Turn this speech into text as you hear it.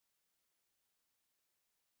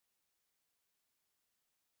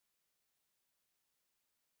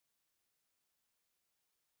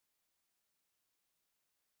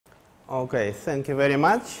Okay, thank you very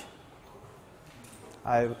much.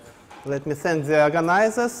 Let me thank the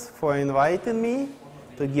organizers for inviting me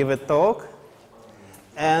to give a talk.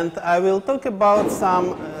 And I will talk about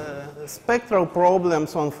some spectral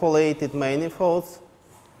problems on foliated manifolds,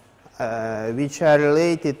 which are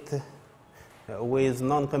related with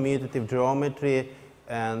non-commutative geometry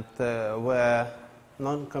and where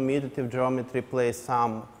non-commutative geometry plays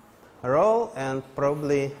some role, and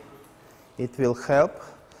probably it will help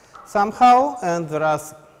somehow. And there are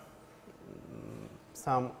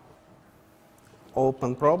some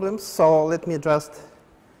open problems. So let me just...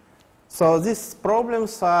 So these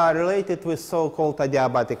problems are related with so-called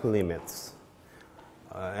adiabatic limits.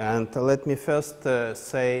 And let me first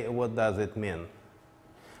say what does it mean.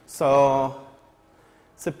 So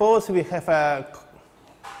suppose we have a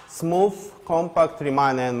smooth, compact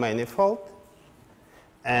Riemannian manifold,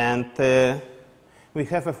 and we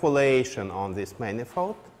have a foliation on this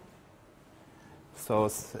manifold. So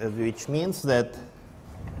which means that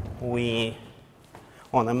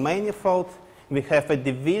on a manifold, we have a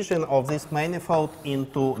division of this manifold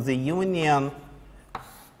into the union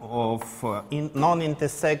of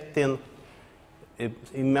non-intersecting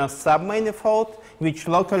immersed submanifold, which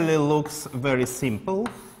locally looks very simple,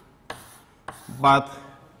 but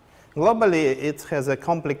globally it has a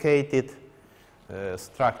complicated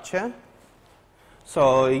structure.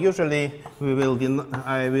 So usually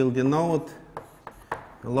I will denote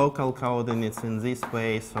local coordinates in this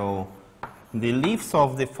way. So the leaves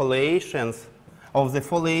of the foliation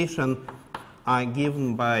are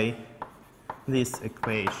given by this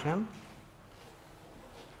equation.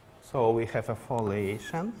 So we have a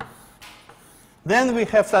foliation. Then we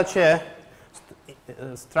have such a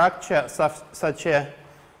structure, such a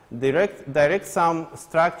direct sum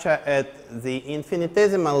structure at the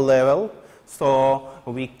infinitesimal level. So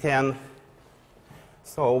we have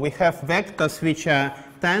vectors which are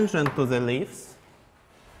tangent to the leaves.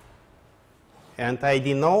 And I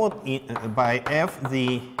denote by F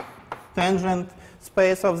the tangent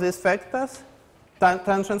space of these vectors,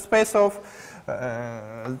 tangent space of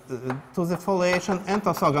to the foliation, and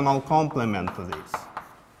orthogonal complement to this.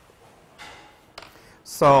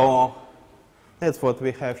 So that's what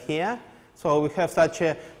we have here. So we have such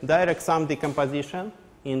a direct sum decomposition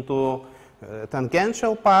into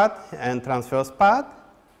tangential part and transverse part.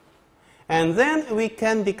 And then we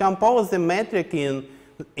can decompose the metric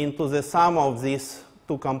into the sum of these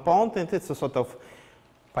two components. It's a sort of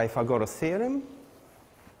Pythagoras theorem.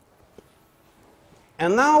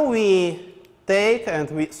 And now we take,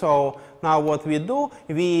 so now what we do,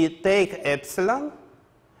 we take epsilon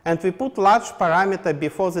and we put large parameter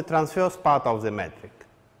before the transverse part of the metric,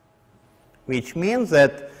 which means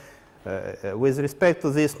that with respect to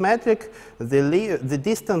this metric, the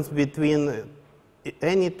distance between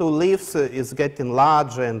any two leaves is getting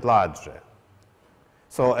larger and larger.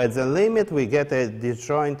 So at the limit, we get a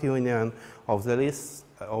disjoint union of the leaves,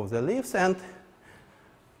 and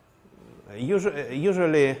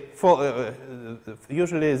usually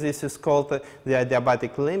this is called the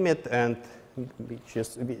adiabatic limit, and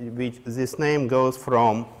which this name goes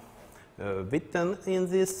from Witten in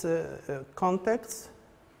this context.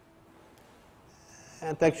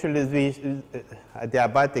 And actually, the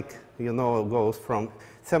adiabatic, goes from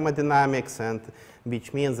thermodynamics, and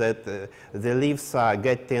which means that the leaves are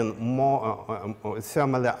getting more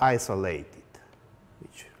thermally isolated,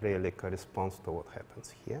 which really corresponds to what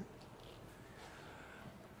happens here.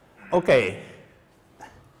 Okay.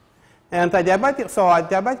 And adiabatic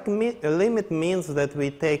limit means that we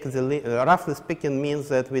take roughly speaking, means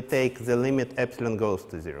that we take the limit epsilon goes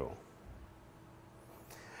to 0.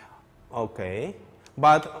 Okay.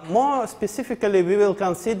 But more specifically, we will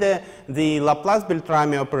consider the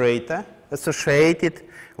Laplace-Beltrami operator associated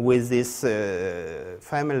with this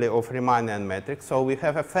family of Riemannian metrics. So we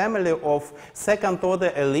have a family of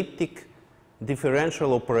second-order elliptic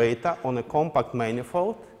differential operator on a compact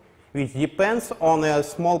manifold, which depends on a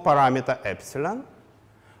small parameter epsilon.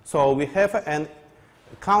 So we have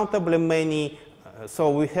countably many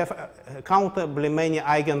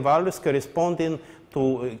eigenvalues corresponding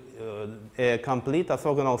to a complete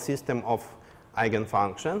orthogonal system of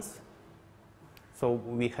eigenfunctions. So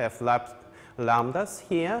we have lambdas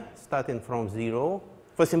here, starting from 0.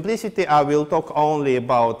 For simplicity, I will talk only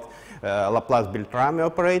about Laplace-Beltrami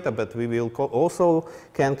operator, but we will also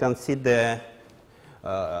can consider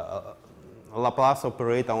Laplace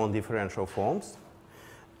operator on differential forms.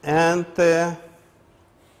 And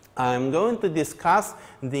I'm going to discuss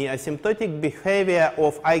the asymptotic behavior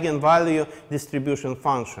of eigenvalue distribution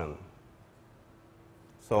function.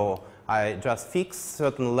 So I just fix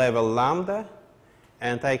certain level lambda,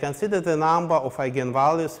 and I consider the number of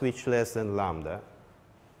eigenvalues which less than lambda.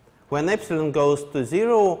 When epsilon goes to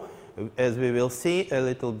 0, as we will see a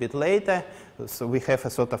little bit later, so we have a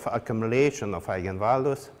sort of accumulation of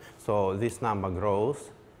eigenvalues, so this number grows,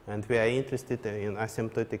 and we are interested in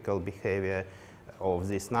asymptotical behavior of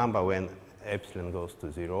this number when epsilon goes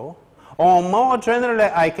to 0. Or more generally,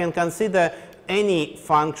 I can consider any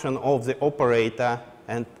function of the operator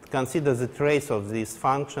and consider the trace of this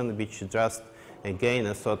function, which is just, again,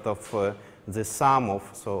 a sort of the sum of,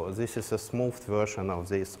 so this is a smoothed version of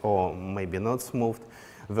this, or maybe not smoothed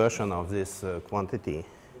version of this quantity.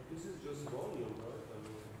 But this is just volume, right? I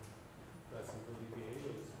mean, that's asymptotic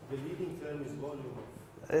behaviors. The leading term is volume.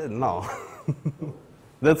 No.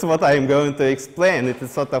 That's what I'm going to explain. It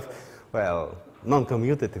is sort of, well,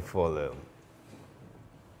 non-commutative volume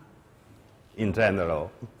in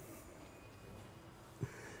general.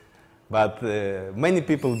 But many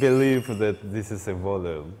people believe that this is a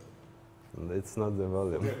volume. It's not the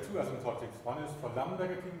volume. There are two asymptotics. One is for lambda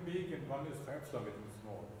getting big and one is for epsilon getting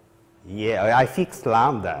small. Yeah, I fixed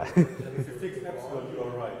lambda. If you fix epsilon, you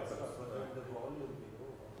are right.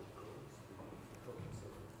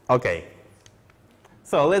 Okay.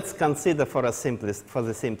 So let's consider for the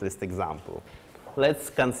simplest example. Let's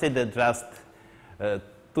consider just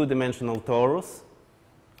two-dimensional torus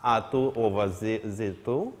R2 over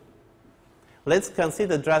Z2. Let's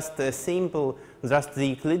consider just a simple, just the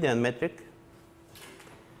Euclidean metric.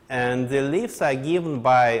 And the leaves are given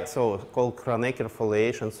by so-called Kronecker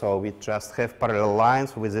foliation, so we just have parallel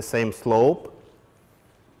lines with the same slope.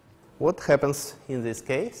 What happens in this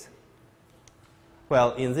case?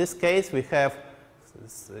 Well, in this case, we have,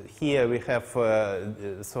 here we have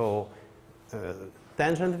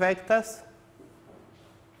tangent vectors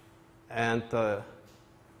and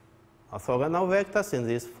orthogonal vectors in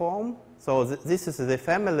this form. So this is the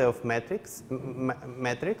family of metrics.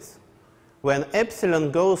 When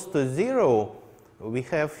epsilon goes to 0, we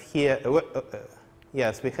have here,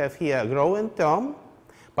 yes, we have here a growing term.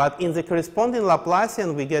 But in the corresponding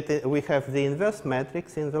Laplacian, we have the inverse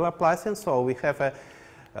matrix in the Laplacian. So we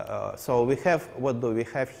have what do we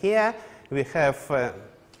have here? We have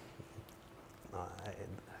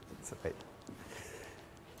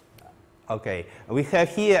okay. We have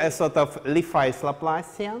here a sort of Leaf-wise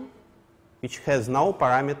Laplacian, which has no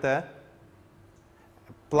parameter,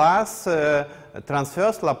 plus a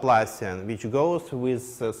transverse Laplacian, which goes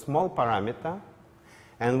with a small parameter.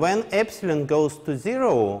 And when epsilon goes to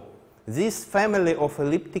 0, this family of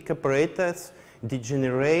elliptic operators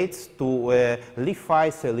degenerates to a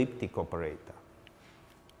Leaf-wise elliptic operator.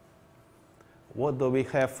 What do we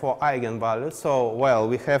have for eigenvalues? So, well,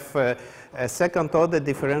 we have a second-order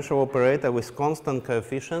differential operator with constant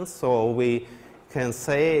coefficients. So we can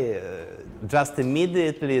say just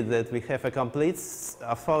immediately that we have a complete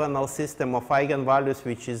orthogonal system of eigenvalues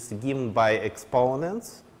which is given by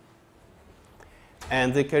exponents.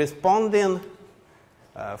 And the corresponding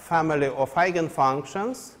family of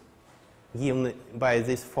eigenfunctions given by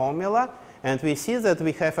this formula. And we see that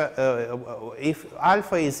we have, if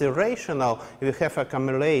alpha is irrational, we have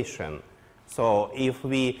accumulation. So if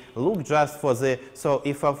we look just for the, so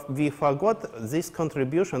if we forgot this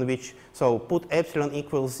contribution, which, so put epsilon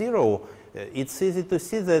equals 0, it's easy to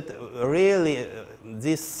see that really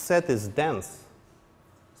this set is dense.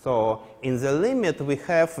 So in the limit, we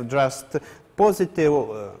have just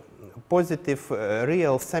positive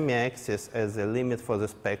real semi-axis as a limit for the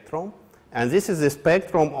spectrum. And this is the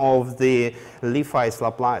spectrum of the Leaf-wise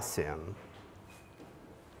Laplacian.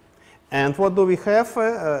 And what do we have?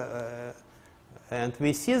 And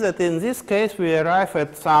we see that in this case, we arrive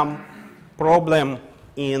at some problem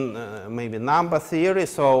in maybe number theory.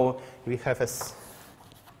 So we have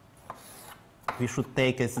we should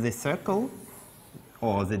take as the circle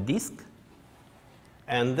or the disk.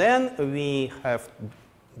 And then we have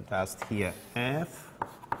just here F,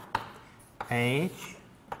 H,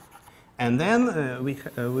 and then we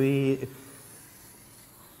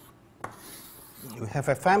have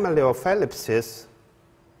a family of ellipses.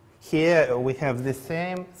 Here we have the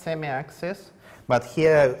same semi-axis, but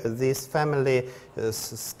here this family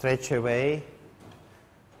stretch away.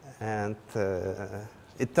 And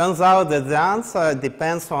it turns out that the answer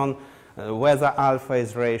depends on whether alpha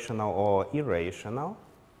is rational or irrational.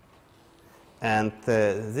 And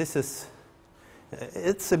it's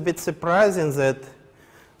a bit surprising that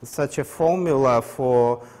such a formula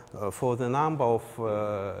for the number of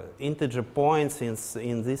integer points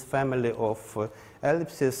in this family of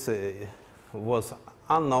ellipses was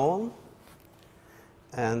unknown.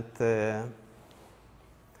 And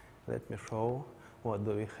let me show what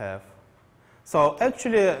do we have. So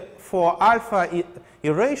actually, for alpha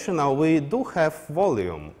irrational, we do have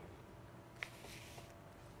volume.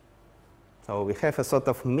 So we have a sort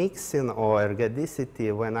of mixing or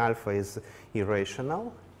ergodicity when alpha is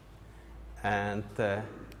irrational. And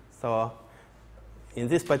so in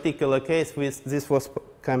this particular case, this was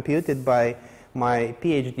computed by my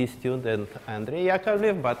PhD student, Andrei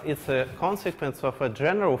Yakovlev, but it's a consequence of a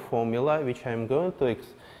general formula, which I'm going to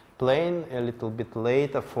explain a little bit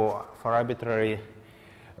later for arbitrary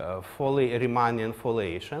Riemannian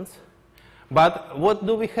foliations. But what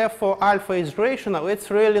do we have for alpha is rational? It's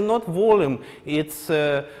really not volume. It's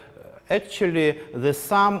actually the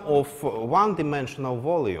sum of one-dimensional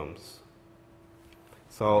volumes.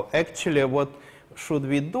 So actually, what should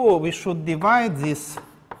we do? We should divide this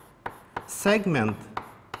segment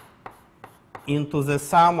into the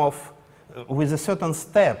sum of, with a certain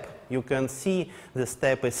step. You can see the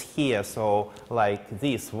step is here, so like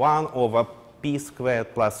this, 1 over p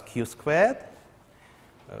squared plus q squared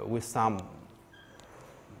with some,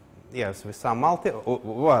 yes, with some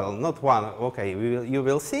well, not one, okay, you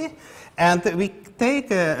will see. And we take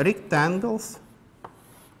rectangles,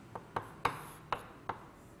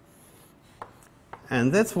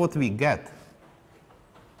 and that's what we get.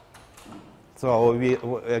 So we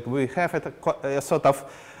have a sort of,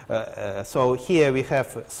 so here we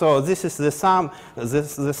have, so this is the sum,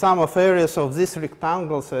 the sum of areas of these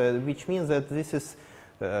rectangles, which means that this is,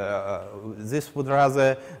 this would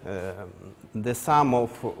rather the sum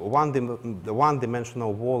of the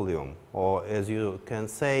one-dimensional volume, or as you can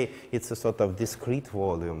say, it's a sort of discrete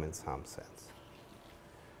volume in some sense.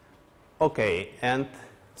 Okay, and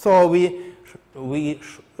so we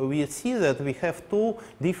see that we have two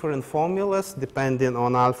different formulas depending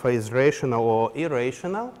on alpha is rational or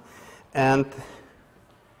irrational. And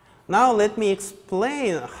now let me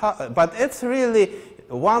explain how, but it's really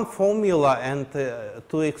one formula, and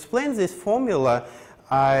to explain this formula,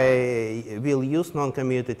 I will use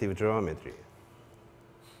non-commutative geometry.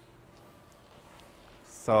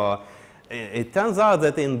 So it turns out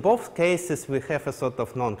that in both cases we have a sort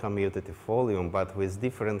of non-commutative volume, but with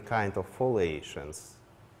different kind of foliations,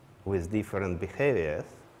 with different behaviors.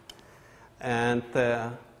 And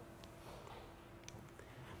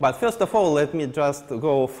but first of all, let me just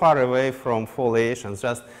go far away from foliations.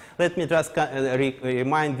 Let me just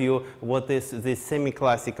remind you what is this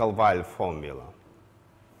semi-classical valve formula.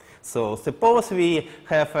 So suppose we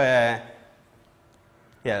have a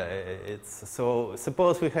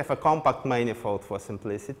suppose we have a compact manifold for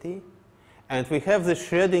simplicity, and we have the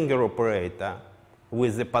Schrödinger operator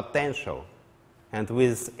with the potential, and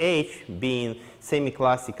with h being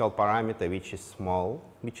semi-classical parameter, which is small,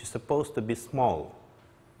 which is supposed to be small.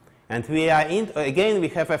 And we are again, we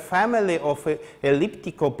have a family of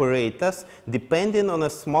elliptic operators depending on a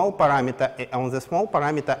small parameter, on the small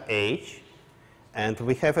parameter h, and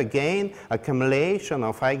we have again accumulation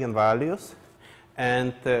of eigenvalues.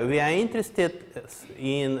 And we are interested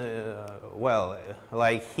in, well,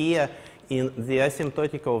 like here in the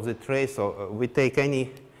asymptotic of the trace, so we take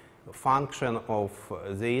any function of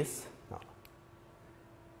this,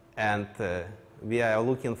 and we are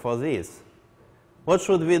looking for this. What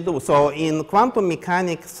should we do? So in quantum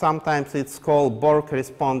mechanics, sometimes it's called Born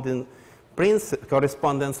correspondence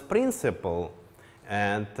principle.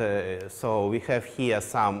 And so we have here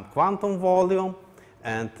some quantum volume.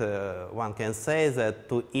 And one can say that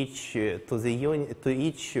to each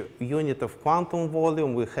unit of quantum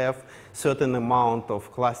volume, we have certain amount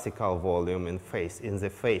of classical volume in the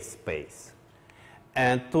phase space.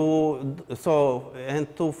 And to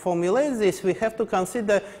formulate this, we have to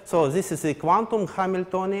consider. So this is a quantum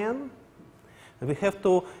Hamiltonian. We have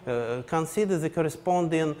to consider the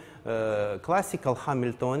corresponding classical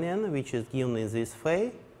Hamiltonian, which is given in this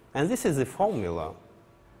way, and this is the formula.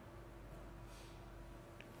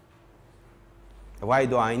 Why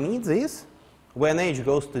do I need this? When h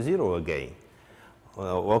goes to 0 again.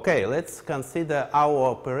 Well, okay, let's consider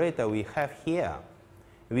our operator we have here.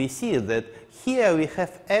 We see that here we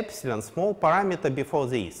have epsilon, small parameter before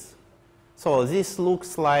this. So this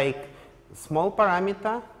looks like small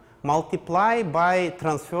parameter multiplied by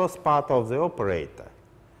transverse part of the operator.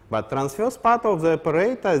 But transverse part of the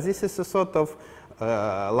operator, this is a sort of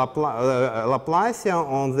Laplacian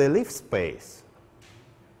on the leaf space.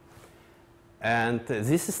 And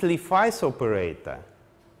this is Leaf-Weiss operator.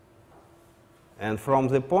 And from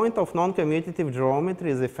the point of non-commutative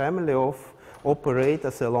geometry, the family of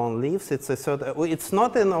operators along leaves, it's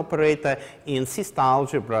not an operator in cyst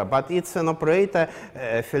algebra, but it's an operator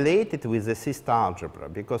affiliated with the cyst algebra,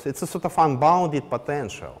 because it's a sort of unbounded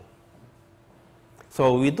potential.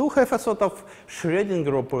 So we do have a sort of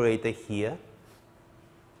Schrödinger operator here,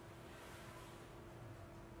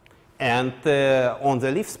 and on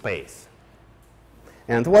the Leaf space.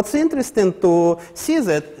 And what's interesting to see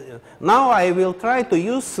that now I will try to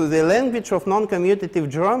use the language of non-commutative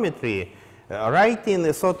geometry, writing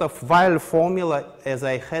a sort of while formula as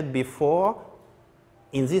I had before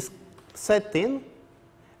in this setting.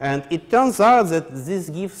 And it turns out that this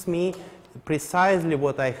gives me precisely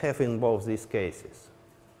what I have in both these cases.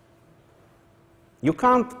 You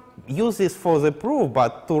can't use this for the proof,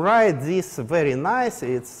 but to write this very nice,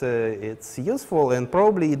 it's useful, and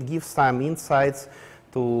probably it gives some insights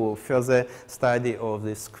to further study of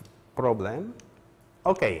this problem.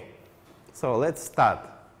 Okay, so let's start.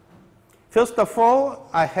 First of all,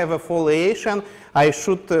 I have a foliation. I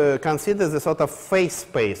should consider the sort of phase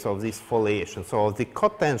space of this foliation, so the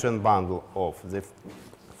cotangent bundle of the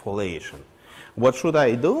foliation. What should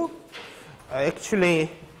I do?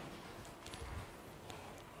 Actually,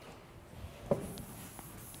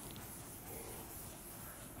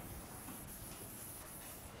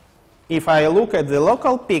 if I look at the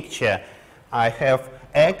local picture, I have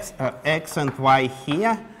x and y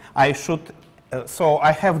here. I should, so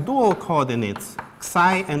I have dual coordinates,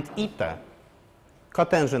 psi and eta,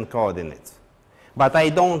 cotangent coordinates. But I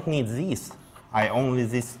don't need this. I only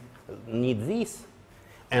need this.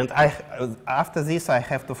 And after this, I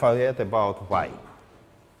have to forget about y.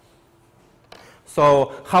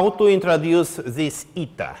 So how to introduce this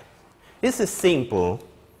eta? This is simple.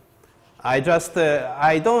 Yes,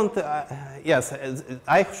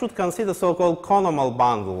 I should consider so-called conormal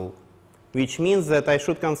bundle, which means that I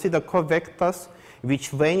should consider covectors which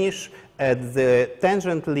vanish at the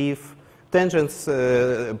tangents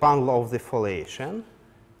bundle of the foliation.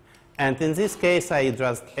 And in this case, I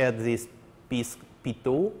just add this piece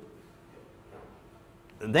P2.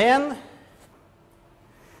 Then,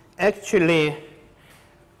 actually,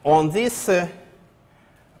 on this,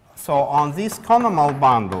 on this conormal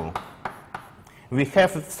bundle, we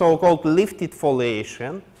have so-called lifted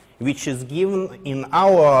foliation, which is given in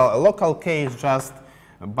our local case just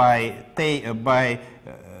by taking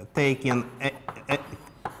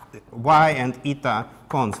y and eta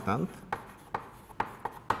constant.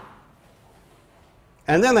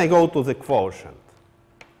 And then I go to the quotient.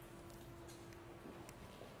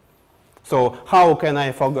 So how can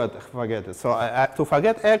I forget it? So to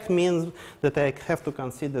forget x means that I have to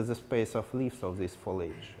consider the space of leaves of this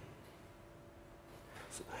foliation.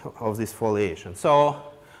 So,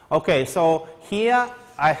 okay, so here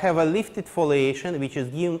I have a lifted foliation which is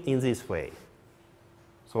given in this way.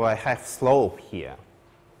 So I have slope here.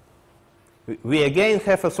 We again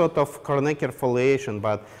have a sort of Kronecker foliation,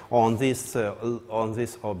 but on this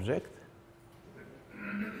object.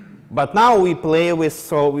 But now we play with,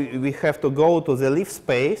 so we have to go to the Leaf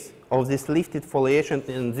space of this lifted foliation,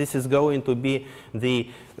 and this is going to be the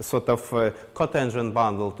sort of cotangent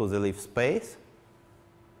bundle to the Leaf space.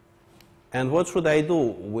 And what should I do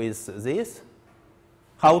with this?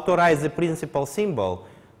 How to write the principal symbol?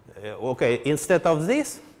 Okay, instead of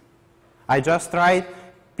this, I just write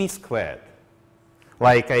p squared,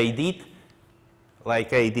 like I did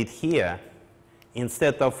here.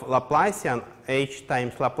 Instead of Laplacian, h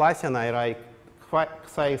times Laplacian, I write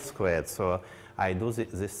psi squared. So I do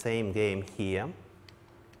the same game here.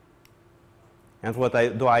 And what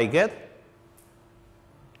do I get?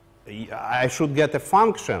 I should get a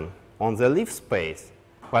function on the Leaf space,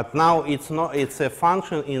 but now it's a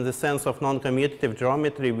function in the sense of non-commutative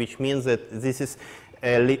geometry, which means that this is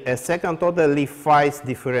a second order Leaf-wise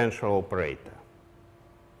differential operator.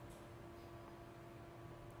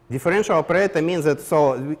 Differential operator means that,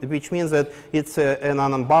 which means that it's an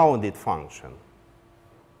unbounded function.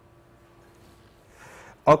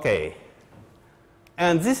 Okay.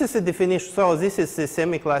 And this is a definition, so this is a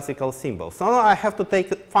semi-classical symbol. So now I have to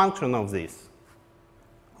take a function of this.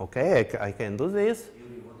 Okay, I can do this.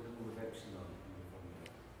 Yuri, what happened with epsilon?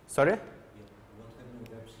 Sorry? Yeah, what happened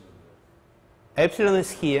with epsilon? Epsilon is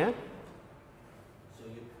here. So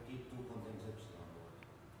you T2 contains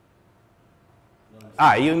epsilon.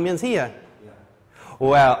 Ah, you mean here? Yeah.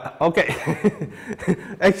 Well, okay.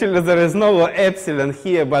 Actually, there is no epsilon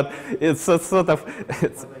here, but it's a sort of.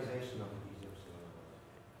 It's, Quantization of these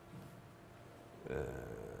epsilon.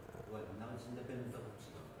 Well, now it's independent of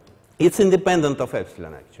epsilon. Right? it's independent of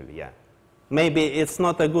epsilon, actually, yeah. Maybe it's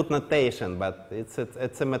not a good notation, but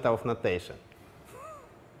it's a matter of notation.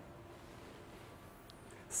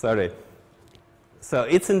 Sorry. So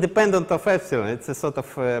it's independent of epsilon. It's a sort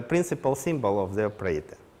of principal symbol of the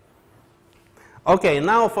operator. Okay,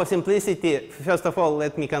 now for simplicity, first of all,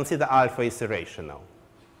 let me consider alpha is irrational.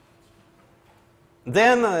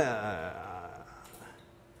 Then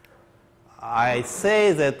I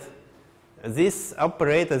say that this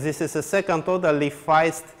operator, this is a second order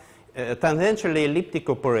Leaf-Feist tangentially elliptic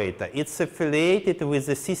operator. It's affiliated with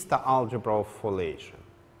the sister algebra of foliation,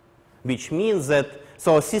 which means that,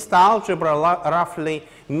 so sister algebra roughly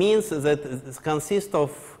means that it consists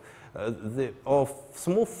of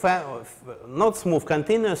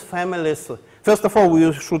continuous families. First of all,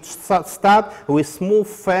 we should start with smooth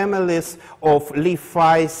families of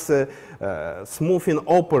Leaf-Feist smoothing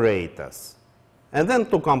operators, and then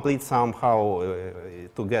to complete somehow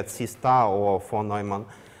to get C star or von Neumann.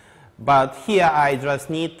 But here I just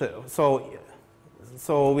need, so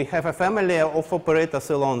we have a family of operators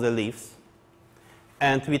along the leaves,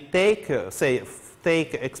 and we take,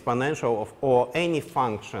 take exponential of or any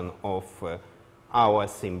function of our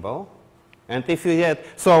symbol. And if you get,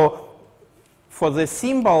 so for the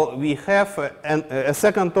symbol, we have a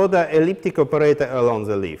second order elliptic operator along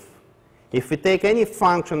the leaf. If we take any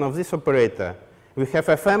function of this operator, we have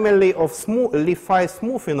a family of Leaf-Feist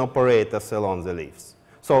smoothing operators along the leaves.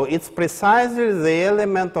 So it's precisely the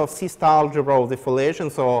element of C-star algebra of the foliation.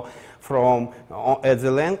 So from at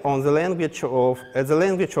the language of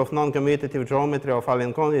non-commutative geometry of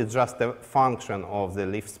Alencon, it's just a function of the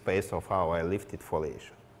leaf space of our lifted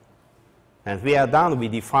foliation. And we are done. We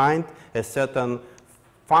defined a certain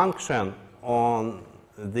function on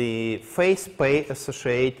the phase space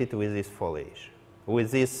associated with this foliation,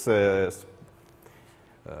 with this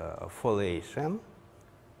foliation.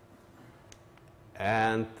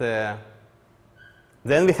 And then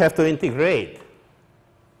we have to integrate.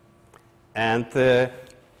 And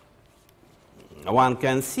one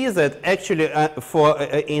can see that actually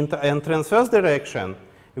in transverse direction,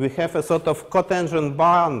 we have a sort of cotangent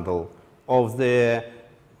bundle of the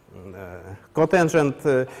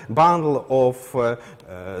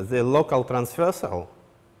the local transversal,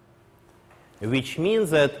 which means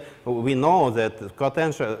that we know that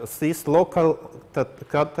this local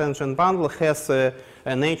cotangent bundle has a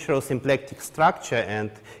natural symplectic structure,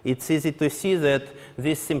 and it's easy to see that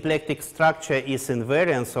this symplectic structure is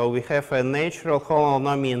invariant. So we have a natural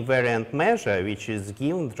holonomy invariant measure, which is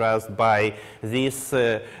given just by this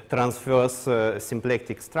transverse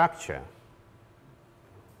symplectic structure.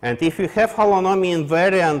 And if you have holonomy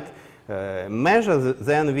invariant measures,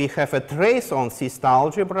 then we have a trace on C-star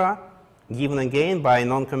algebra, given again by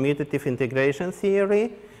non-commutative integration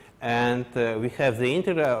theory, and we have the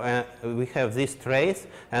integral, we have this trace,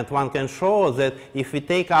 and one can show that if we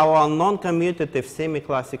take our non-commutative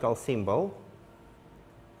semi-classical symbol,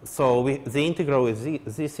 so the integral is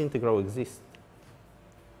this integral exists.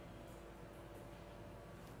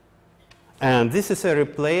 And this is a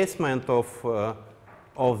replacement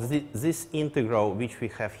of this integral which we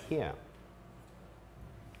have here.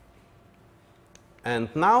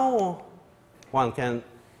 And now one can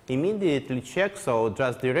immediately check, so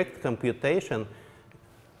just direct computation,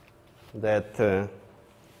 that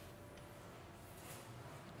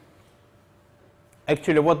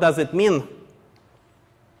actually what does it mean?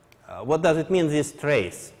 What does it mean, this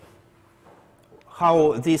trace?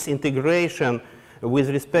 How this integration with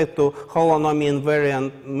respect to holonomy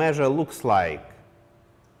invariant measure looks like?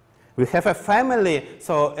 We have a family,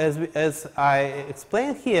 so as I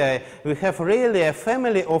explained here, we have really a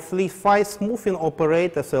family of Leaf-Feist smoothing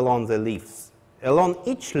operators along the leaves, along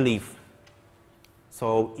each leaf.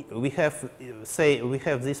 So we have, say, we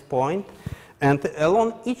have this point, and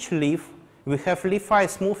along each leaf, we have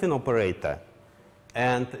Leaf-Feist smoothing operator.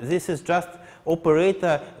 And this is just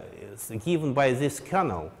operator given by this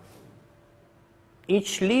kernel.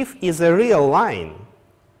 Each leaf is a real line.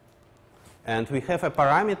 And we have a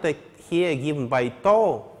parameter here given by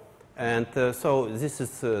tau, and so this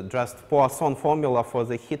is just Poisson formula for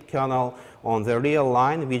the hit kernel on the real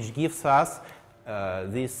line, which gives us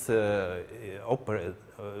this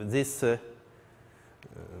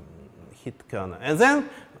hit kernel. And then,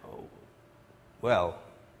 well,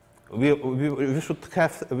 we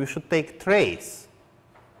should take trace.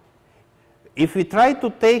 If we try to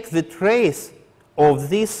take the trace of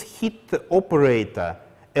this hit operator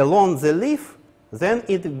along the leaf, then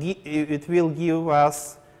it will give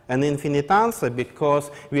us an infinite answer,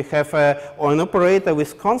 because we have an operator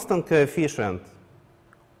with constant coefficient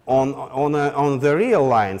on the real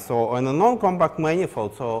line, so on a non-compact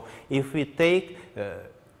manifold. So if we take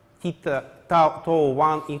theta tau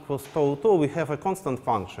 1 equals tau 2, we have a constant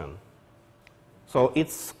function. So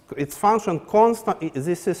its function constant.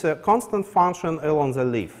 This is a constant function along the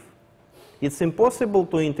leaf. It's impossible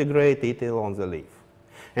to integrate it along the leaf.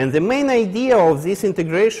 And the main idea of this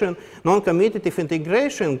integration, non-commutative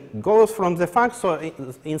integration, goes from the fact, so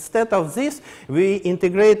instead of this, we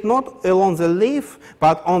integrate not along the leaf,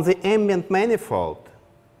 but on the ambient manifold.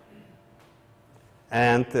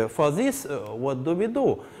 And for this, what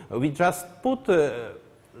do? We just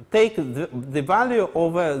take the value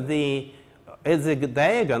over the at the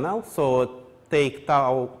diagonal, so take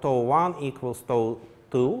tau 1 equals tau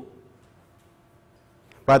 2.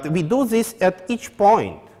 But we do this at each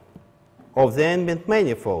point of the ambient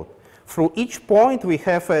manifold. Through each point, we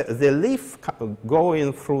have the leaf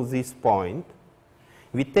going through this point.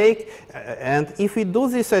 We take, and if we do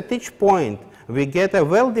this at each point, we get a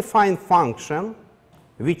well-defined function,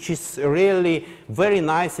 which is really very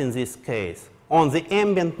nice in this case, on the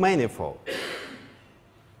ambient manifold.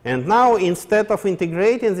 And now, instead of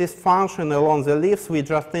integrating this function along the leaves, we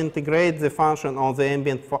just integrate the function on the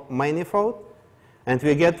ambient manifold, and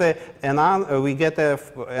we get a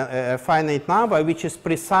finite number, which is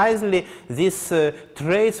precisely this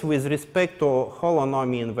trace with respect to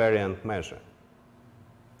holonomy invariant measure.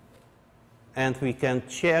 And we can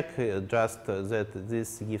check just that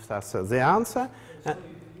this gives us the answer. In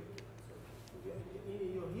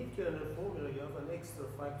your heat kernel formula, you have an extra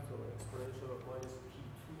factor, exponential of minus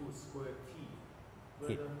p2 squared t. Where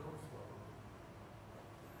that comes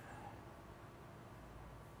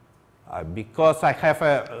from? Because I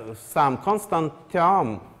have some constant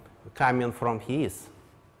term coming from his.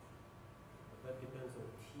 That depends on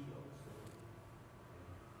t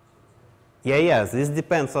also. Yes, this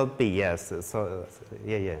depends on p, yes. So,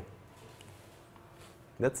 yeah.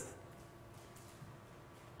 That's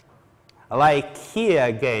like here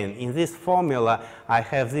again, in this formula, I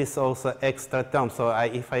have this also extra term. So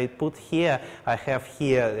if I put here, I have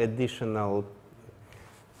here additional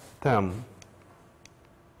term.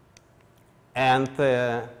 And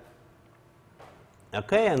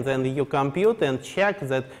okay, and then you compute and check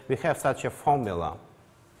that we have such a formula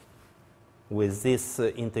with this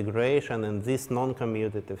integration and this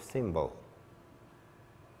non-commutative symbol.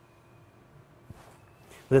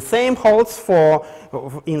 The same holds for,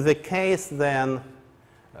 in the case then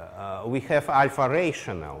we have alpha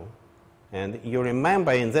rational. And you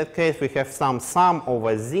remember in that case we have some sum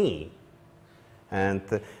over z. And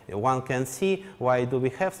one can see why we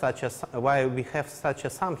have such a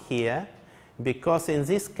sum here, because in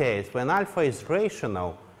this case, when alpha is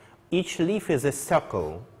rational, each leaf is a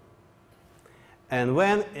circle. And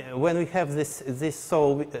when we have this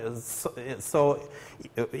so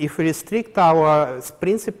if we restrict our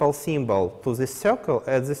principal symbol to the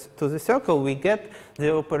circle, we get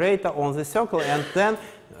the operator on the circle, and then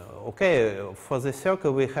okay, for the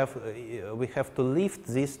circle we have to lift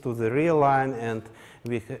this to the real line, and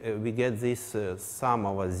we get this sum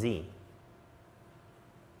over z.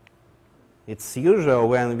 It's usual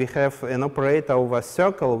when we have an operator over a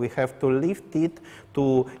circle, we have to lift it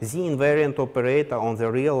to z invariant operator on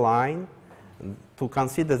the real line to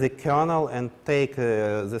consider the kernel and take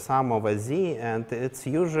the sum over z, and it's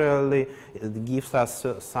usually it gives us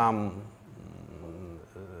some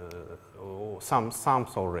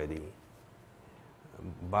sums already.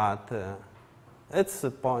 But that's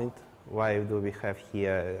the point why do we have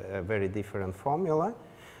here a very different formula.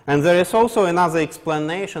 And there is also another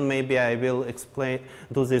explanation, maybe I will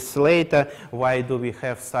do this later, why do we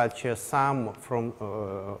have such a sum from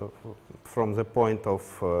the point of,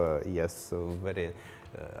 yes, very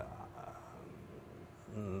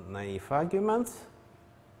naive arguments.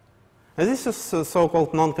 And this is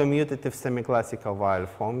so-called non-commutative semi-classical Weyl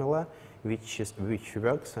formula, which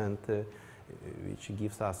works and which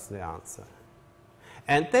gives us the answer.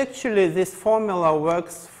 And actually, this formula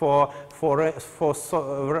works for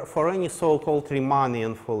any so-called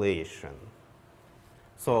Riemannian foliation.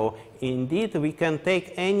 So indeed, we can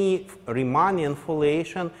take any Riemannian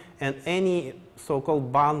foliation and any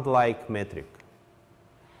so-called band-like metric.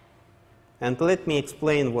 And let me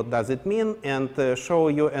explain what does it mean and show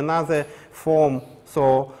you another form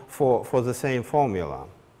for the same formula,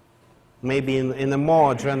 maybe in a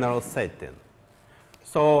more general setting.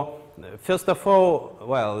 So first of all,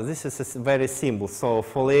 well, this is very simple. So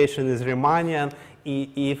foliation is Riemannian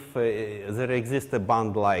if there exists a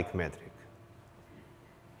band-like metric.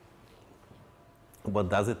 What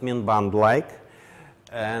does it mean, band-like?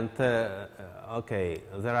 And okay,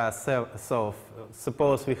 there are so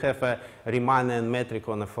suppose we have a Riemannian metric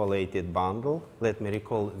on a foliated bundle. Let me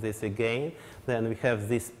recall this again. Then we have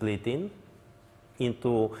this splitting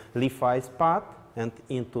into leafwise part and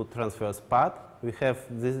into transverse part. We have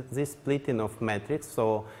this splitting of metrics,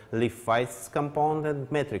 so leafwise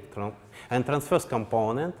component, metric and transverse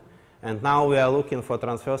component. And now we are looking for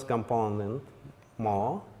transverse component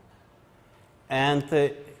more. And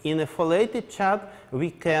in a foliated chart, we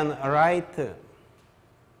can write,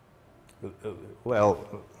 well,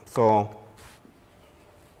 so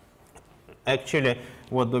actually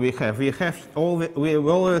what do we have? We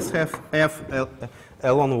always have f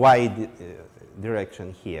along y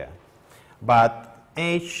direction here, but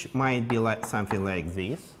h might be like something like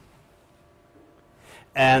this.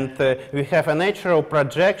 And we have a natural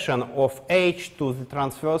projection of h to the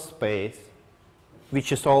transverse space,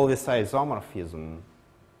 which is always isomorphism.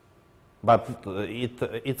 But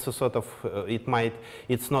it's a sort of,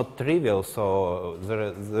 it's not trivial, so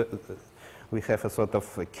we have a sort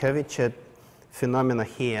of curvature phenomena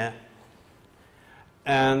here.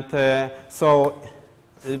 And so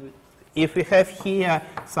if we have here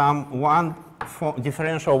some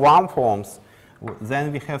differential one forms,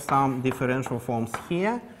 then we have some differential forms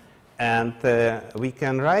here, and we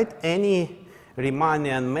can write any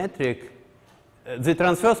Riemannian metric, the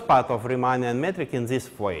transverse part of Riemannian metric in this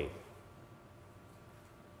way.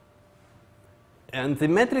 And the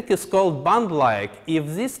metric is called band-like if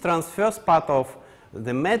this transverse part of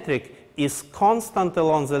the metric is constant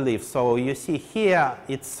along the leaf. So you see here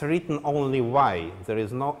it's written only y. There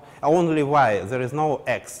is no only y. There is no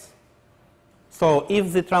x. So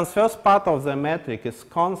if the transverse part of the metric is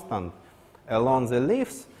constant along the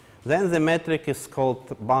leaves, then the metric is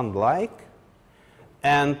called band-like.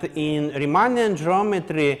 And in Riemannian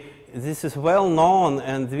geometry, this is well known,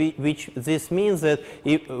 and this means that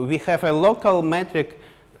if we have a local metric,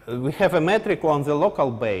 we have a metric on the local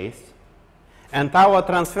base, and our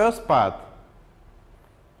transverse part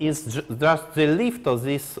is just the lift of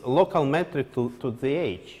this local metric to the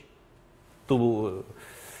h.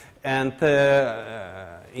 And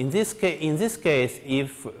in this case,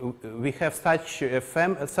 if we have such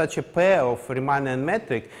a pair of Riemannian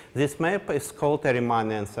metric, this map is called a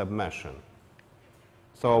Riemannian submersion.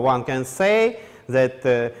 So one can say that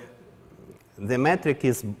the metric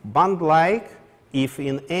is band-like if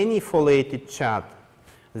in any foliated chart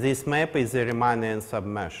this map is a Riemannian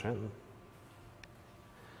submersion.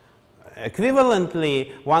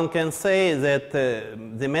 Equivalently, one can say that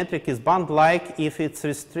the metric is band-like if it's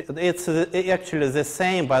actually the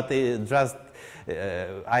same, but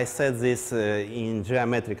I said this in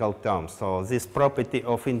geometrical terms. So this property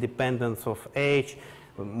of independence of h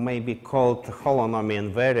may be called holonomy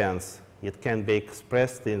invariance. It can be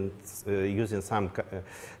expressed in using some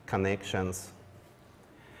connections.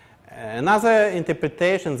 Another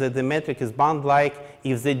interpretation that the metric is band-like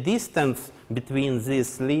if the distance between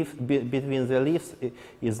the leaves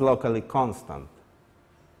is locally constant.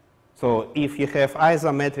 So if you have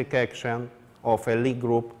isometric action of a Lie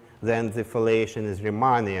group, then the foliation is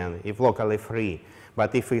Riemannian if locally free.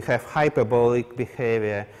 But if we have hyperbolic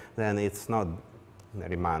behavior, then it's not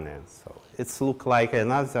Riemannian. So it's look like an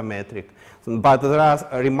isometric, but there are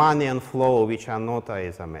Riemannian flow which are not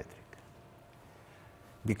isometric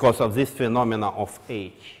because of this phenomena of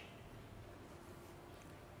h.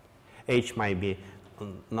 H might be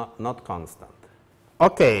not constant.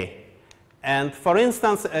 Okay, and for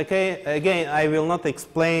instance, okay, again, I will not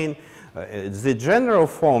explain the general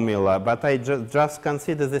formula, but I just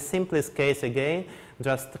consider the simplest case again.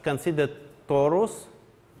 Just consider torus,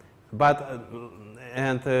 but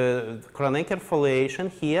and Kronecker foliation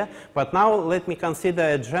here. But now let me consider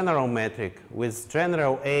a general metric with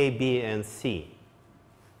general A, B, and C.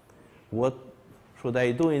 What should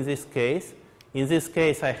I do in this case? In this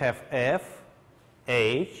case, I have F,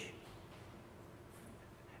 H,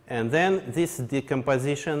 and then this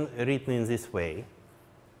decomposition written in this way.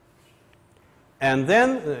 And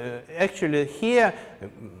then, actually, here,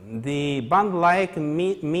 the band-like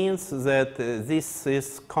means that this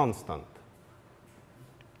is constant.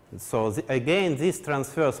 So, again, this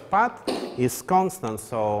transverse part is constant,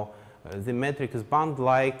 so the metric is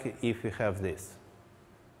band-like if you have this.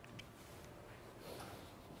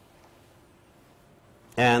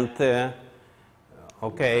 And,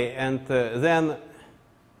 okay, and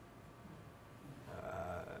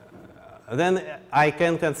then I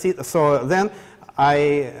can consider, so then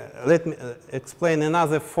let me explain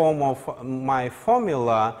another form of my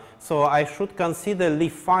formula. So I should consider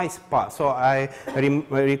Lie-Phi's part. So I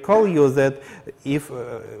recall you that if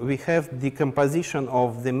we have decomposition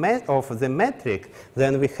of the metric,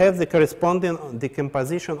 then we have the corresponding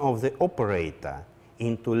decomposition of the operator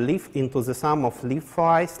into the sum of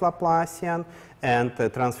Lie-Phi's Laplacian and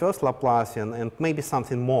transverse Laplacian and maybe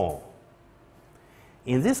something more.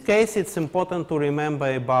 In this case, it's important to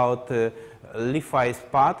remember about Lie-Phi's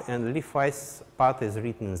part, and Lie-Phi's part is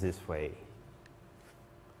written in this way.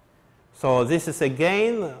 So this is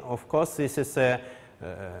again, of course, this is a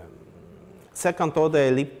second order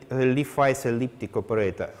Lie-Phi's elliptic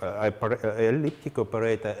operator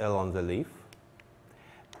along the leaf.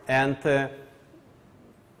 And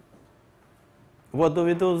what do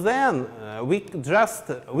we do then? We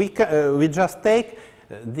just take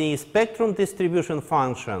the spectrum distribution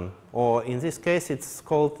function, or in this case it's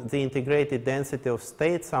called the integrated density of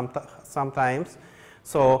states sometimes.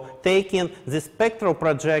 So taking the spectral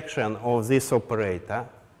projection of this operator.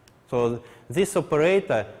 So this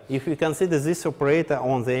operator, if we consider this operator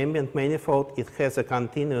on the ambient manifold, it has a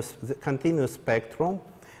continuous spectrum.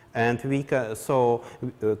 And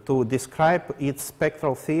to describe its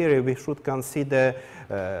spectral theory, we should consider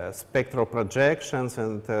spectral projections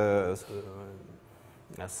and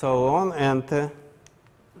so on. And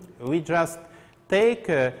we just take,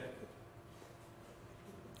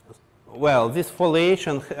 well, this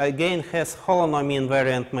foliation again has holonomy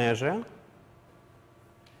invariant measure.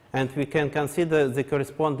 And we can consider the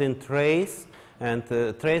corresponding trace and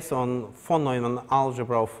trace on von Neumann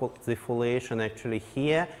algebra of the foliation actually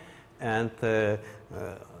here. And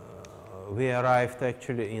we arrived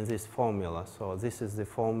actually in this formula. So this is the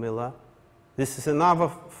formula. This is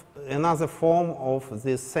another form of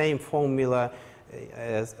the same formula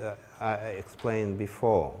as I explained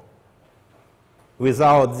before.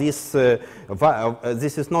 Without this,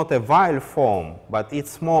 this is not a Weil form, but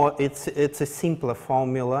it's a simpler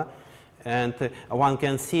formula. And one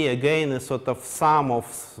can see again a sort of sum of,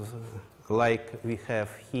 like we have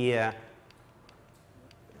here.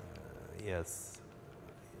 Yes.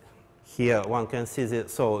 Here one can see the,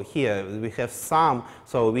 so here we have sum,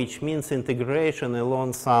 so which means integration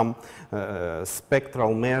along some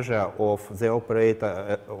spectral measure of the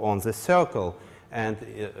operator on the circle, and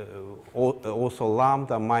also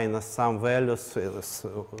lambda minus some values,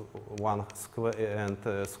 1 square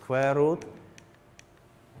and square root,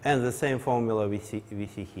 and the same formula we see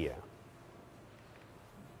here.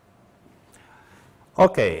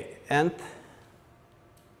 Okay, and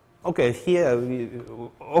okay, here,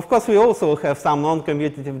 of course, we also have some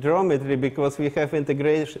non-commutative geometry because we have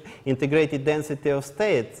integrated density of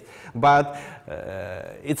states, but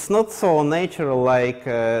it's not so natural like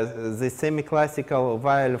the semi-classical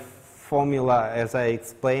Weil formula as I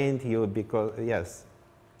explained you, because, yes.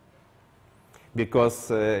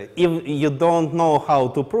 Because if you don't know how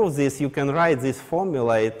to prove this, you can write this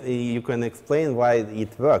formula, you can explain why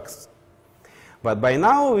it works. But by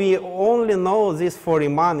now, we only know this for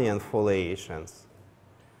Riemannian foliations.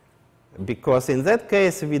 Because in that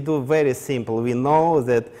case, we do very simple. We know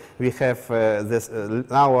that we have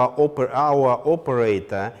our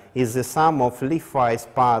operator is the sum of leafwise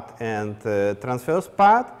part and transverse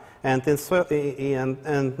part. And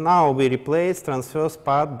now we replace transverse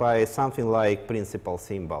part by something like principal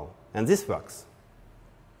symbol. And this works.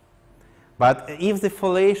 But if the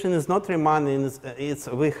foliation is not Riemannian,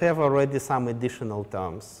 we have already some additional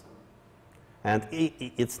terms. And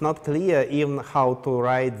it's not clear even how to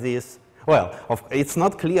write this. Well, it's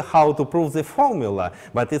not clear how to prove the formula,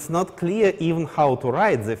 but it's not clear even how to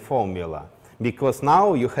write the formula. Because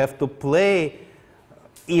now you have to play,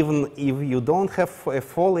 even if you don't have a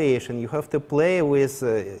foliation, you have to play with,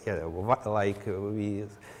 like we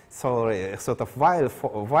saw a sort of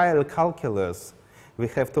Weil calculus. We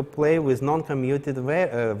have to play with non-commutative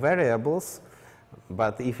variables,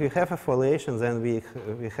 but if you have a foliation, then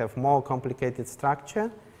we have more complicated structure.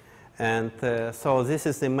 And so this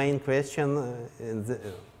is the main question,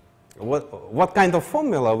 what kind of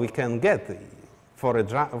formula we can get for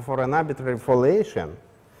an arbitrary foliation.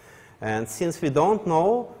 And since we don't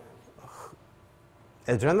know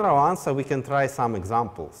a general answer, we can try some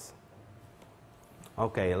examples.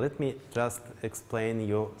 Okay, let me just explain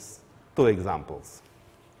you 2 examples.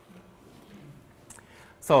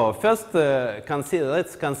 So first,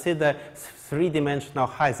 let's consider 3-dimensional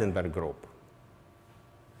Heisenberg group.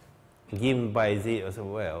 Given by the,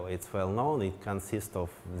 well, it's well known, it consists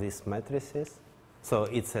of these matrices. So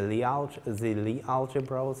it's the Lie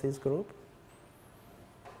algebra of this group.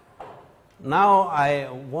 Now I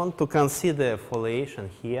want to consider foliation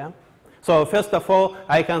here. So first of all,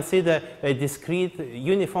 I consider a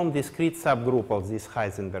uniform discrete subgroup of this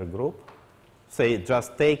Heisenberg group. Say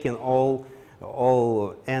just taking all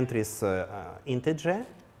entries integer.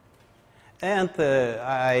 And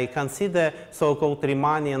I consider so-called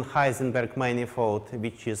Riemannian Heisenberg manifold,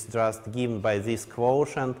 which is just given by this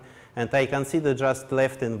quotient. And I consider just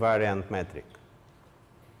left invariant metric.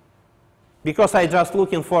 Because I just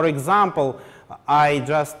looking for example, I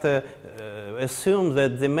just assume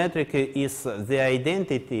that the metric is the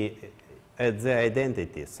identity at the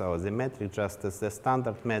identity. So the metric just is the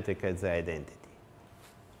standard metric at the identity.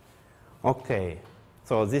 Okay,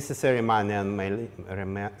 so this is a Riemannian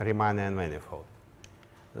manifold.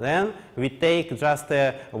 Then we take just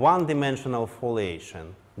a 1-dimensional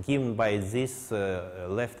foliation given by this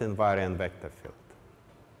left invariant vector field.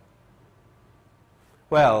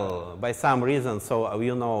 Well, by some reason, so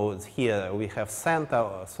you know here we have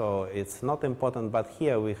center, so it's not important, but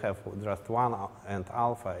here we have just 1 and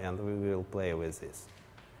alpha, and we will play with this.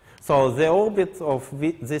 So the orbit of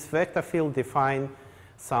this vector field define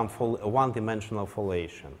some one-dimensional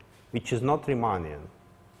foliation, which is not Riemannian.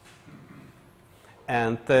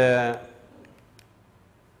 And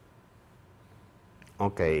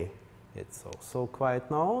okay, it's also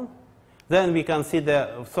quite known. Then we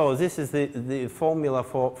consider, so this is the formula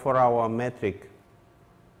for our metric.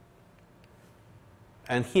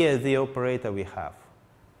 And here is the operator we have.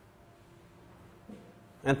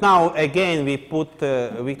 And now again we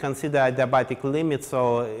we consider adiabatic limit,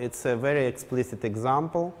 so it's a very explicit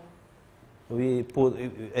example. We put,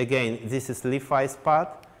 again, this is leafwise part,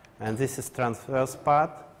 and this is transverse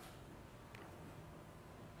part.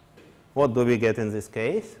 What do we get in this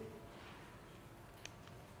case?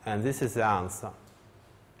 And this is the answer.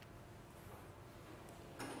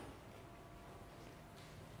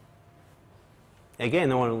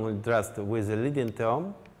 Again, only just with the leading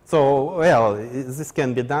term. So, well, this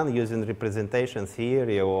can be done using representation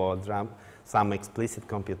theory or some explicit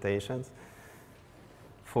computations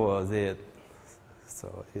for the.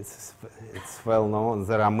 So it's well known.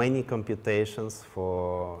 There are many computations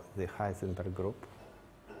for the Heisenberg group.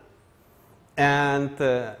 And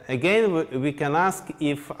again, we can ask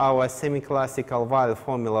if our semi-classical Weyl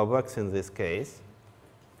formula works in this case.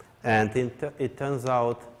 And it turns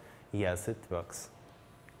out, yes, it works.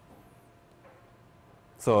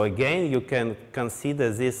 So again, you can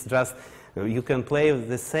consider this just, you can play with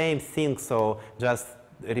the same thing, so just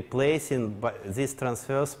replacing this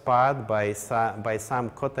transverse part by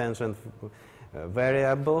some cotangent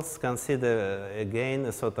variables. Consider again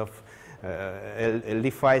a sort of a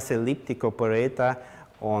leafwise elliptic operator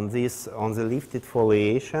on the lifted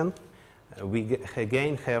foliation. We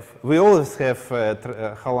again have, we always have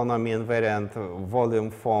holonomy invariant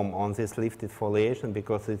volume form on this lifted foliation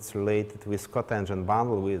because it's related with cotangent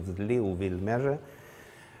bundle with Liouville measure.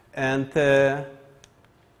 And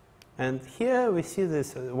here we see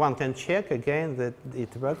this, one can check again that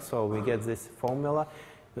it works, so we get this formula.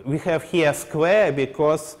 We have here square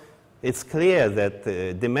because it's clear that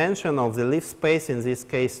the dimension of the leaf space in this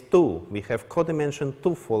case 2. We have codimension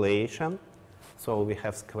 2 foliation, so we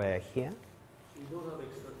have square here. You don't have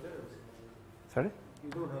extra terms. Sorry? You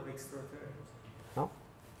don't have extra terms. No.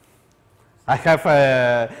 I have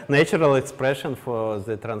a natural expression for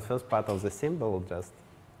the transverse part of the symbol just.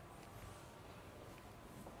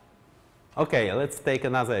 Okay, let's take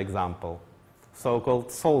another example,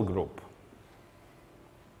 so-called Sol group.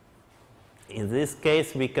 In this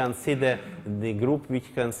case, we consider the group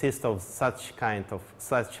which consists of such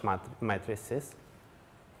matrices.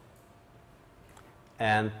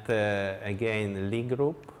 And again, Lie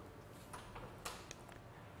group.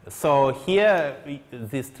 So here,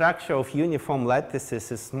 the structure of uniform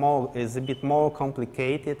lattices is a bit more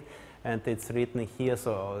complicated, and it's written here,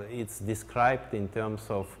 so it's described in terms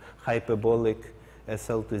of hyperbolic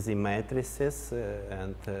SL to Z matrices,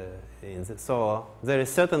 so there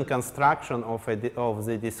is certain construction of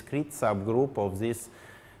the discrete subgroup of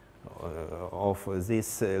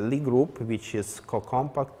this Lie group, which is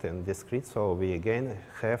co-compact and discrete. So we again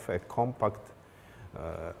have a compact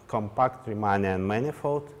Riemannian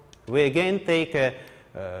manifold. We again take a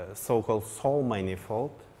so-called Sol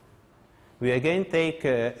manifold. We again take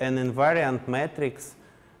an invariant matrix.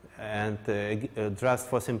 And just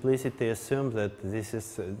for simplicity, assume that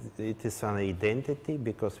it is an identity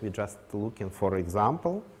because we're just looking for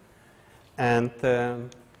example. And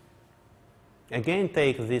again,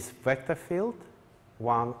 take this vector field,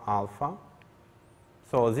 1 alpha.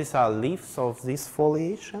 So these are leaves of this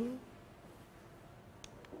foliation.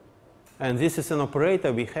 And this is an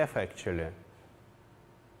operator we have actually.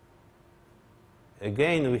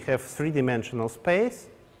 Again, we have 3-dimensional space.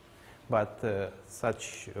 But the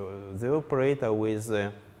operator with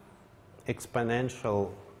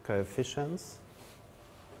exponential coefficients.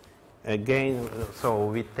 Again, so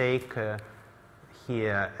we take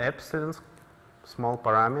here epsilon, small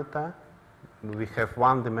parameter. We have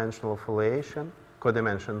 1-dimensional foliation,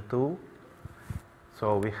 codimension 2.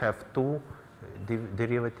 So we have 2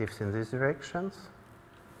 derivatives in these directions.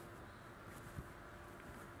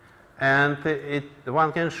 And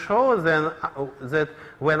one can show then that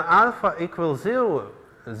when alpha equals 0,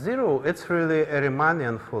 it's really a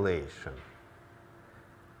Riemannian foliation.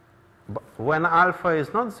 But when alpha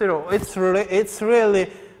is not 0, it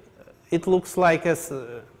looks like it's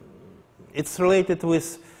related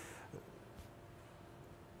with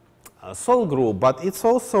a Sol group, but it's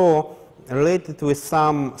also related with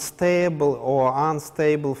some stable or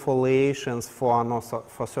unstable foliations for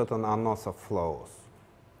certain unorthogonal flows.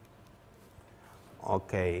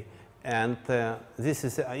 Okay, and this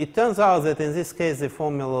is. It turns out that in this case the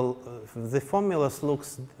formulas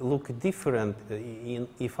look different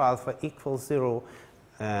if alpha equals 0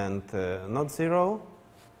 and not 0.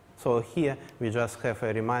 So here we just have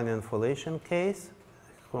a Riemannian foliation case.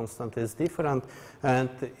 Constant is different, and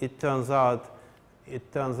it turns out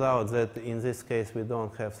that in this case we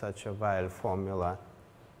don't have such a Weil formula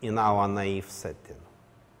in our naive setting.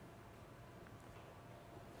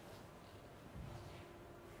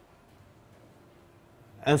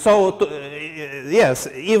 And so, yes,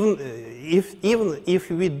 even if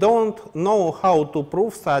we don't know how to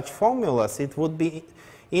prove such formulas, it would be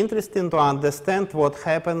interesting to understand what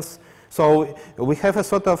happens. So we have a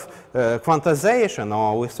sort of quantization,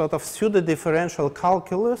 or we sort of pseudo-differential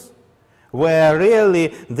calculus, where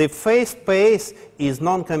really the phase space is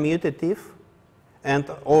non-commutative, and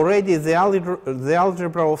already the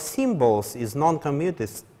algebra of symbols is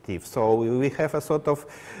non-commutative. So we have a sort of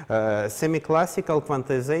semi-classical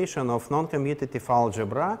quantization of non-commutative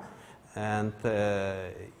algebra, and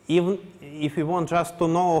even if we want just to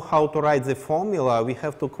know how to write the formula, we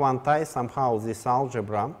have to quantize somehow this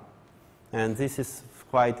algebra. And this is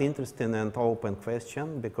quite interesting and open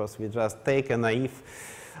question, because we just take a naive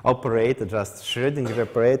operator, just Schrödinger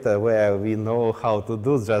operator, where we know how to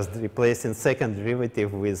do, just replacing second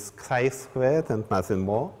derivative with chi squared and nothing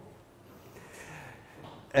more.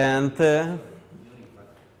 And These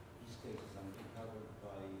cases are covered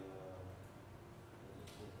by the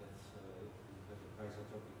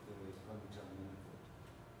isotopic convex of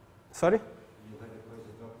manifold. sorry? You had a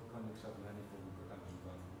isotopic convex of manifold in production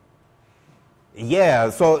boundary. Yeah,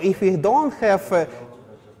 so if we don't have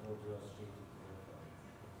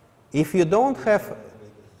if you don't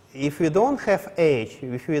have H,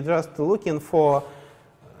 if you're just looking for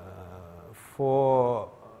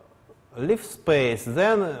Leaf space,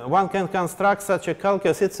 then one can construct such a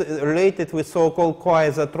calculus. It's related with so-called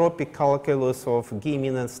coisotropic calculus of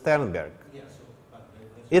Gimin and Sternberg. Yes,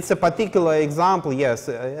 it's a particular example, yes,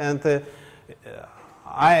 and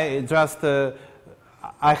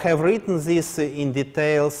I have written this in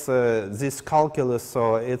details, this calculus,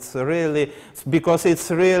 so it's really, because it's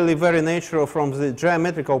really very natural from the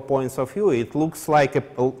geometrical points of view. It looks like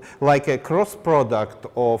a cross product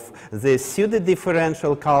of the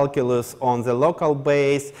pseudo-differential calculus on the local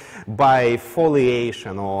base by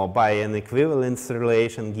foliation, or by an equivalence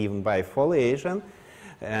relation given by foliation.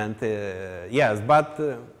 And yes, but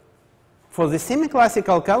for the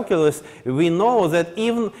semi-classical calculus, we know that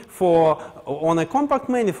even on a compact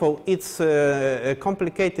manifold, it's a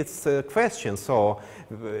complicated question. So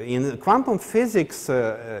in quantum physics,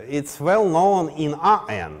 it's well known in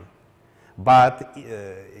Rn. But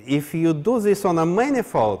if you do this on a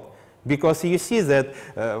manifold, because you see that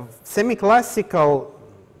semi-classical,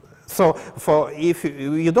 so if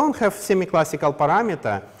you don't have semi-classical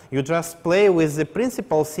parameter, you just play with the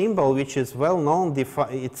principal symbol, which is well known.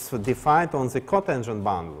 It's defined on the cotangent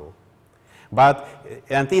bundle,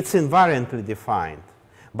 and it's invariantly defined.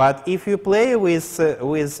 But if you play with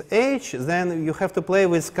H, then you have to play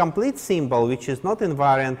with complete symbol, which is not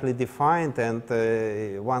invariantly defined, and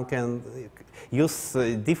one can use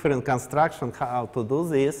different construction how to do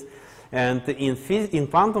this. And in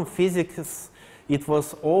quantum physics, it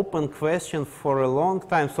was open question for a long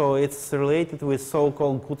time, so it's related with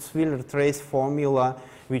so-called Gutzwiller trace formula,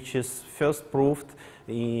 which is first proved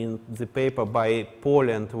in the paper by Paul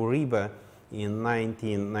and Uribe in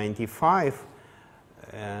 1995.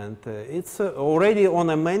 And it's already on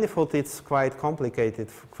a manifold, it's quite complicated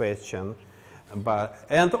question.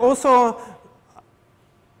 And also,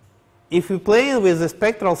 if you play with the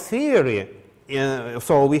spectral theory,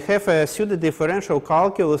 so we have a pseudo-differential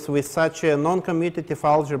calculus with such a non-commutative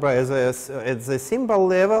algebra at the symbol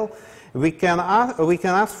level. We can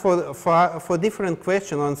ask for different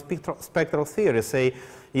questions on spectral theory. Say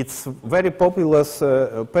it's very popular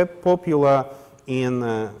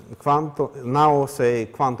in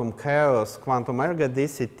quantum chaos, quantum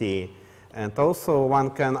ergodicity, and also one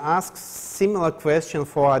can ask similar question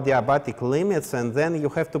for adiabatic limits, and then you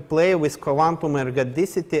have to play with quantum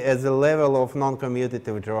ergodicity at the level of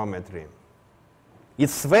non-commutative geometry.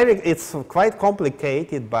 It's quite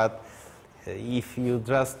complicated, but if you're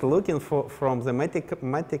just looking from the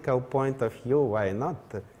mathematical point of view, why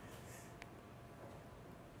not?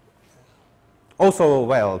 Also,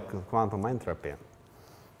 well, quantum entropy.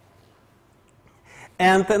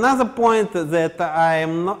 And another point that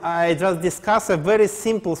I just discussed a very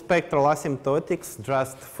simple spectral asymptotics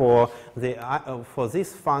just for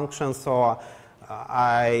this function. So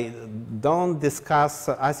I don't discuss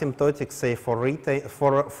asymptotics, say,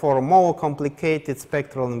 for more complicated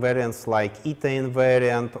spectral invariants like eta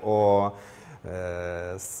invariant or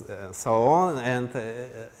so on. And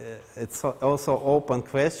it's also open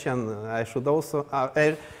question. I should also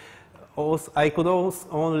I could also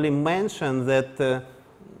only mention that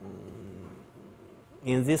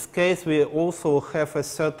in this case we also have a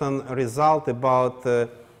certain result about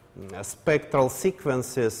spectral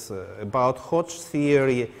sequences, about Hodge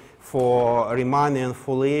theory for Riemannian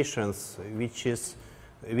foliations,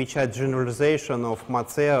 which are generalization of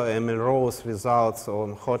Matteo and Melrose results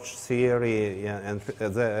on Hodge theory and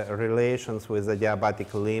the relations with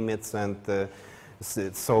adiabatic limits and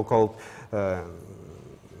so-called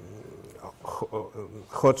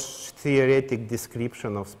Hodge theoretic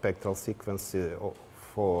description of spectral sequences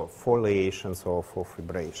for foliations or for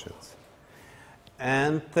fibrations.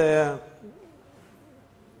 And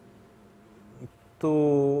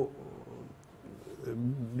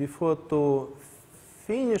before to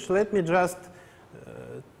finish, let me just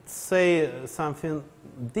say something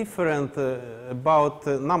different about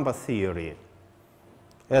number theory.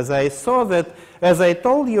 As I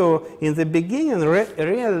told you in the beginning,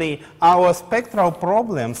 really our spectral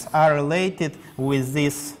problems are related with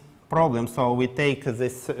this problem. So we take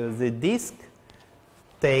the disk,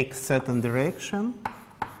 take certain direction,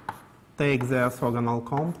 take the orthogonal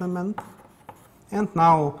complement, and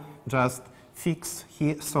now just fix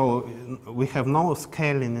here. So we have no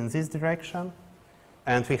scaling in this direction,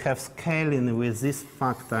 and we have scaling with this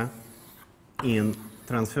factor in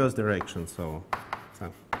transverse direction. So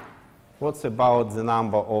what's about the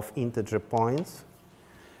number of integer points?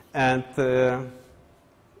 And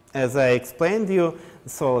as I explained you,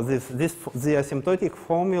 so the asymptotic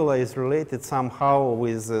formula is related somehow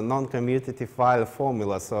with the non-commutative file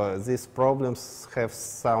formula. So these problems have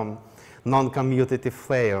some non-commutative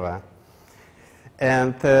flavor.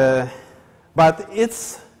 And but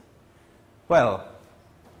it's, well,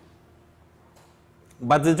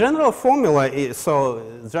 but the general formula is, so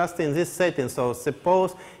just in this setting, so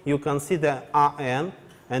suppose you consider Rn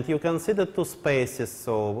and you consider two spaces,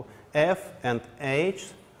 so F and H,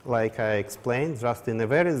 like I explained, just in a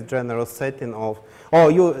very general setting of,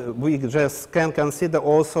 we just can consider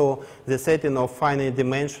also the setting of finite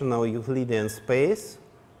dimensional Euclidean space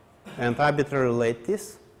and arbitrary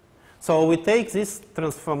lattice. So we take this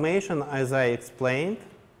transformation as I explained,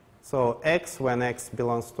 so X when X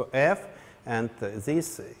belongs to F, and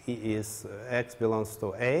this is X belongs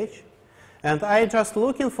to H. And I just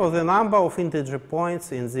looking for the number of integer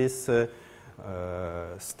points in this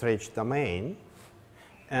stretched domain.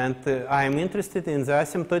 And I'm interested in the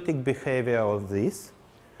asymptotic behavior of this.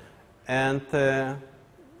 And to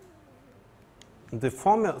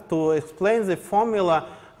explain the formula,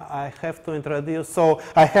 I have to introduce, so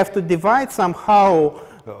I have to divide somehow.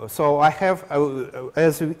 So I have,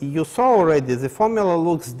 as you saw already, the formula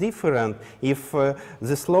looks different if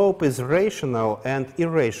the slope is rational and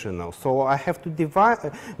irrational. So I have to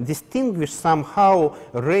distinguish somehow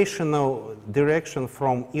rational direction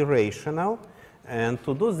from irrational. And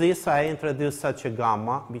to do this, I introduce such a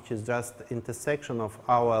gamma, which is just intersection of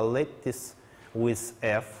our lattice with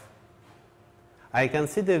F. I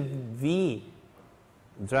consider V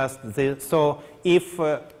just so if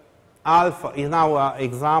alpha, in our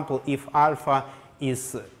example, if alpha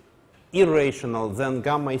is irrational, then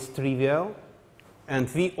gamma is trivial, and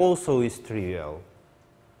V also is trivial.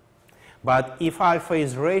 But if alpha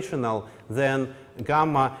is rational, then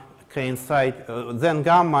gamma then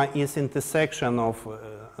gamma is intersection of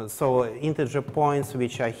so integer points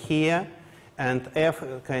which are here, and F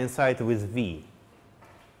coincide with V.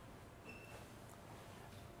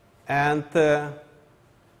 And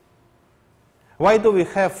why do we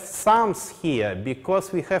have sums here?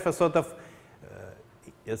 Because we have a sort of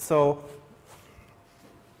so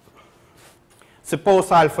suppose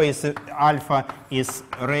alpha is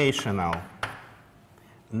rational,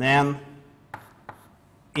 then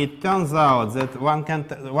it turns out that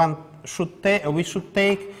we should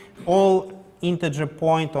take all integer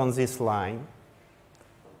point on this line,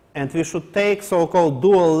 and we should take so-called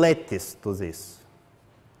dual lattice to this.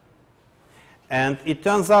 And it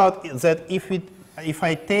turns out that if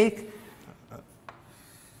I take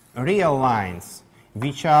real lines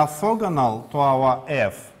which are orthogonal to our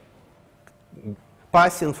F,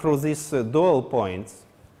 passing through these dual points,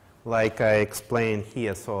 like I explained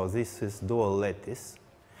here, so this is dual lattice,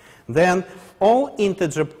 then all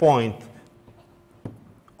integer points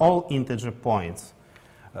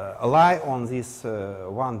lie on these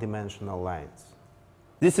one-dimensional lines.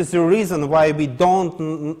 This is the reason why we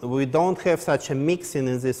don't have such a mixing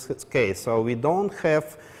in this case. So we don't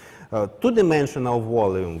have two-dimensional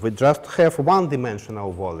volume. We just have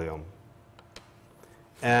one-dimensional volume.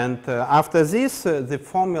 And after this, the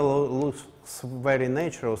formula looks very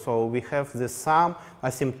natural. So we have the sum,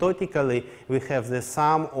 asymptotically, we have the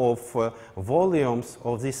sum of volumes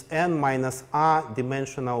of this n minus r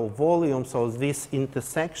dimensional volumes of these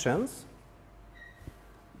intersections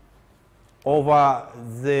over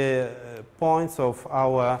the points of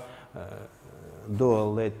our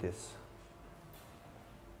dual lattice.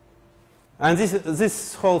 And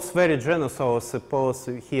this holds very general. So suppose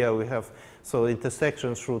here we have, so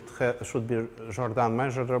intersection should be Jordan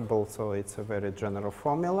measurable, so it's a very general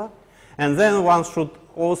formula. And then one should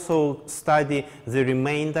also study the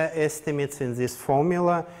remainder estimates in this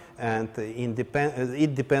formula, and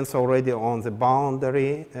it depends already on the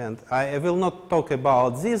boundary. And I will not talk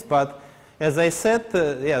about this, but as I said,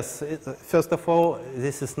 yes, first of all,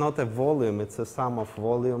 this is not a volume, it's a sum of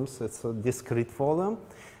volumes, it's a discrete volume.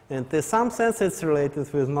 And in some sense, it's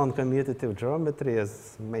related with non-commutative geometry,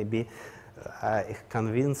 as maybe I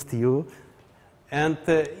convinced you. And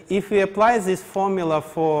if we apply this formula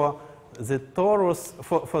for the torus,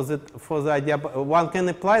 one can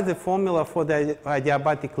apply the formula for the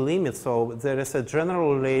adiabatic limit. So there is a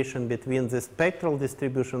general relation between the spectral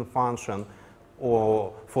distribution function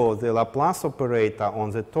or for the Laplace operator on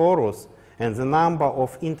the torus and the number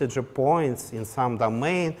of integer points in some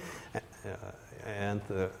domain. And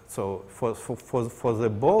so for the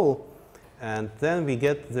ball, and then we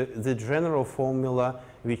get the general formula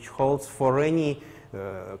which holds for any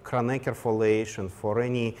Kronecker foliation, for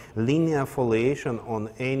any linear foliation on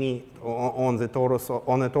a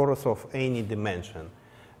torus of any dimension.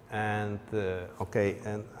 And okay,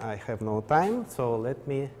 and I have no time, so let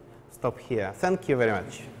me stop here. Thank you very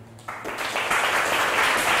much.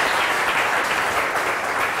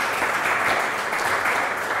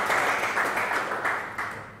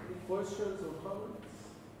 Questions or comments?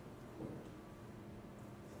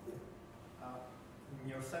 In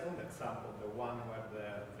your second example, the one where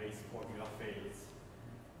the trace formula fails,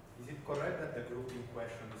 is it correct that the group in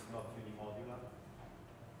question is not unimodular?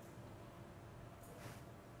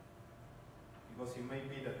 Because it may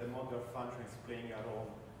be that the modular function is playing a role,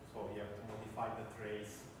 so you have to modify the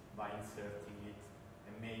trace by inserting it,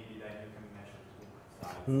 and maybe then you can measure two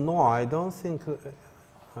sides. No, I don't think.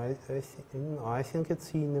 I think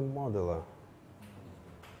it's unimodular.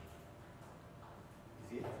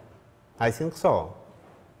 Is it? I think so.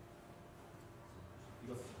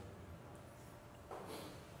 Because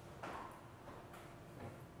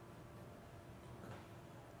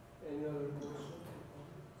Any other questions?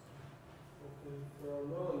 Okay, for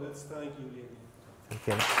now, let's thank you, Yuri. Thank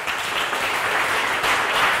you.